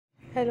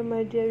Hello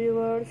my dear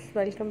viewers,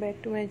 welcome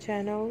back to my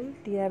channel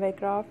DIY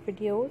craft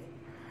videos.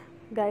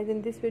 Guys,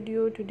 in this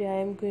video today I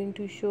am going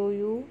to show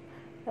you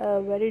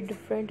very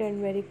different and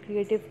very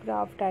creative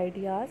craft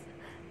ideas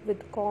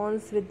with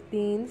cones, with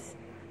beans,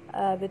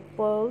 with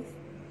pearls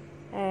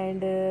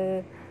and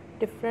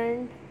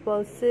different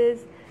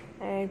pulses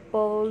and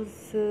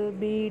pearls,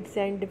 beads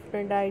and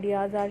different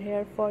ideas are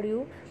here for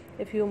you.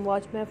 If you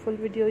watch my full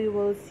video you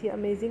will see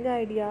amazing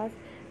ideas,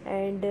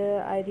 and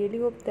I really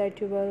hope that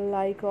you will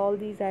like all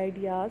these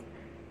ideas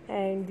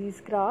and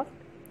these crafts.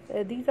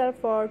 These are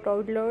for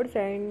toddlers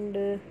and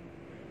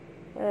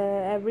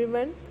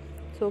everyone,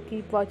 so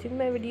keep watching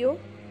my video.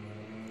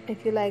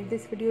 If you like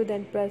this video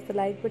then press the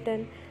like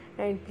button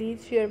and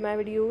please share my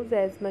videos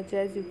as much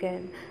as you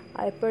can.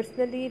 I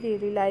personally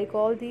really like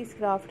all these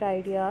craft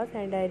ideas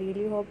and I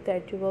really hope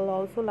that you will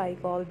also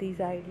like all these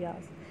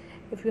ideas.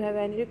 If you have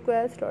any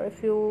request or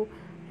if you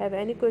have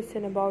any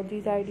question about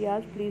these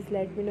ideas, please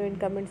let me know in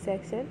comment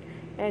section.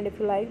 And if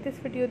you like this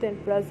video then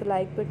press the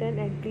like button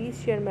and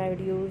please share my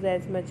videos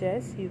as much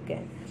as you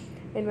can.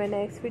 In my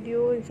next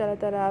video inshallah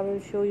ta'ala I will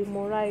show you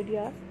more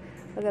ideas.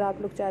 अगर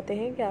आप लोग चाहते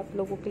हैं कि आप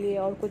लोगों के लिए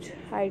और कुछ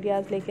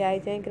आइडियाज़ लेके आए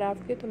जाएँ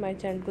क्राफ्ट के, तो हमारे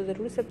चैनल को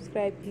ज़रूर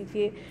सब्सक्राइब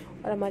कीजिए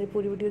और हमारी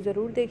पूरी वीडियो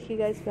ज़रूर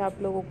देखिएगा। इसमें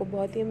आप लोगों को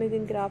बहुत ही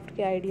अमेजिंग क्राफ्ट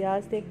के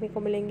आइडियाज़ देखने को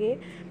मिलेंगे।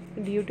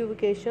 ड्यू टू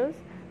वेकेशंस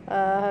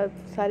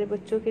सारे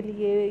बच्चों के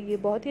लिए ये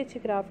बहुत ही अच्छे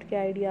क्राफ्ट के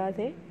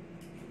आइडियाज़ हैं।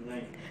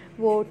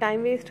 वो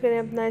टाइम वेस्ट करें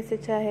अपना, इससे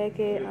अच्छा है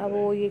कि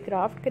वो ये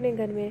क्राफ्ट करें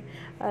घर में।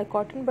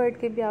 कॉटन बर्ड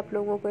के भी आप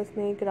लोगों को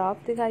इसमें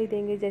क्राफ्ट दिखाई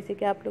देंगे, जैसे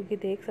कि आप लोग ये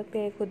देख सकते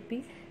हैं खुद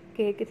भी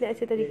कि कितने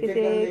अच्छे तरीके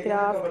से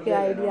क्राफ्ट के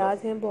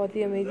आइडियाज़ हैं, बहुत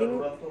ही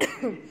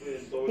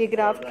अमेजिंग ये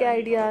क्राफ्ट के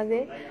आइडियाज़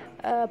हैं।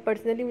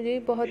 पर्सनली मुझे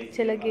बहुत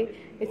अच्छे लगे,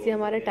 इससे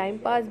हमारा टाइम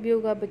पास भी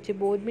होगा, बच्चे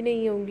बोर भी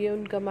नहीं होंगे,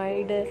 उनका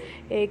माइंड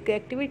एक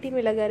एक्टिविटी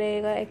में लगा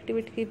रहेगा।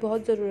 एक्टिविटी की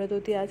बहुत ज़रूरत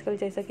होती है आजकल,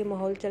 जैसा कि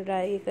माहौल चल रहा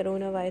है ये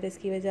कोरोना वायरस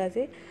की वजह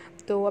से।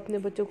 तो अपने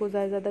बच्चों को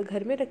ज़्यादा से ज़्यादा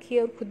घर में रखिए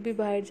और ख़ुद भी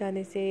बाहर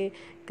जाने से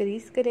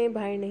ग्रीस करें,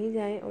 बाहर नहीं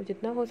जाएं और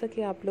जितना हो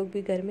सके आप लोग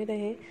भी घर में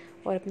रहें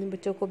और अपने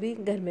बच्चों को भी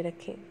घर में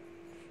रखें।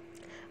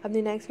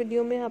 अपनी नेक्स्ट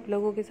वीडियो में आप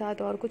लोगों के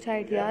साथ और कुछ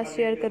आइडियाज़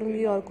शेयर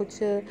करूंगी और कुछ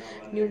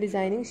न्यू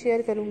डिज़ाइनिंग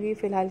शेयर करूंगी।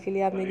 फ़िलहाल के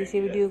लिए आप मेरी इसी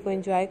वीडियो को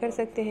एंजॉय कर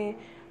सकते हैं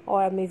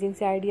और अमेजिंग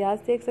से आइडियाज़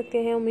देख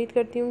सकते हैं। उम्मीद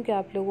करती हूँ कि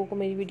आप लोगों को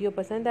मेरी वीडियो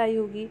पसंद आई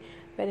होगी।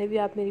 पहले भी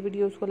आप मेरी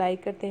वीडियोज़ को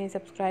लाइक करते हैं,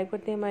 सब्सक्राइब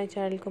करते हैं हमारे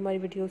चैनल को, हमारी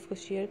वीडियोज़ को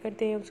शेयर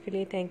करते हैं, उसके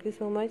लिए थैंक यू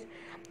सो मच।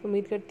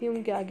 उम्मीद करती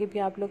हूँ कि आगे भी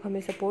आप लोग हमें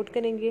सपोर्ट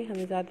करेंगे,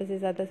 हमें ज़्यादा से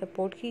ज़्यादा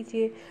सपोर्ट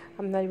कीजिए,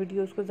 हमारी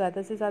वीडियोज़ को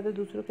ज़्यादा से ज़्यादा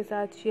दूसरों के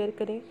साथ शेयर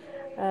करें।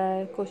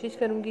 कोशिश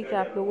करूँगी कि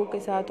आप लोगों के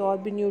साथ और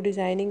भी न्यू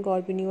डिज़ाइनिंग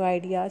और भी न्यू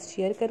आइडियाज़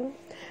शेयर करूँ।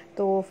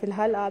 तो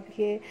फ़िलहाल आप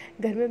ये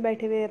घर में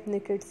बैठे हुए अपने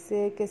किड्स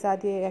के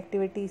साथ ये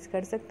एक्टिविटीज़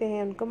कर सकते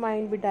हैं, उनका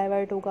माइंड भी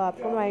डाइवर्ट होगा,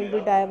 आपका माइंड भी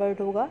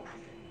डाइवर्ट होगा।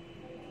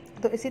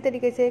 तो इसी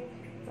तरीके से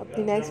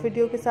अपनी नेक्स्ट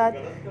वीडियो के साथ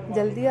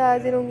जल्दी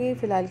हाजिर होंगी।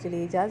 फ़िलहाल के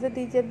लिए इजाज़त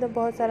दीजिए, अपना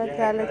बहुत सारा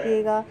ख्याल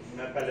रखिएगा।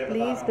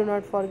 Please do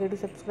not forget to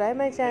subscribe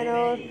my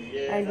channel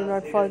and do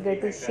not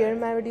forget to share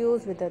my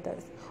videos with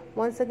others.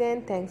 Once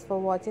again, thanks for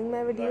watching my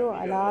video.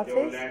 Allah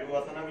Hafiz.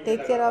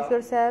 Take care of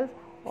yourself.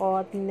 और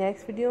अपनी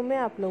next video में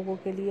आप लोगों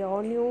के लिए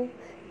और new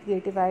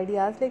creative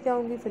ideas लेके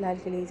आऊँगी। फ़िलहाल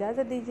के लिए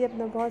इजाज़त दीजिए,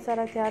 अपना बहुत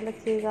सारा ख्याल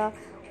रखिएगा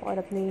और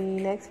अपनी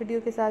नेक्स्ट वीडियो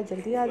के साथ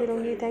जल्दी हाजिर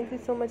होंगी। Thank you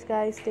so much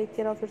guys, take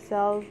care of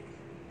yourself.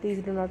 Please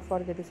do not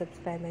forget to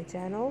subscribe my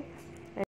channel.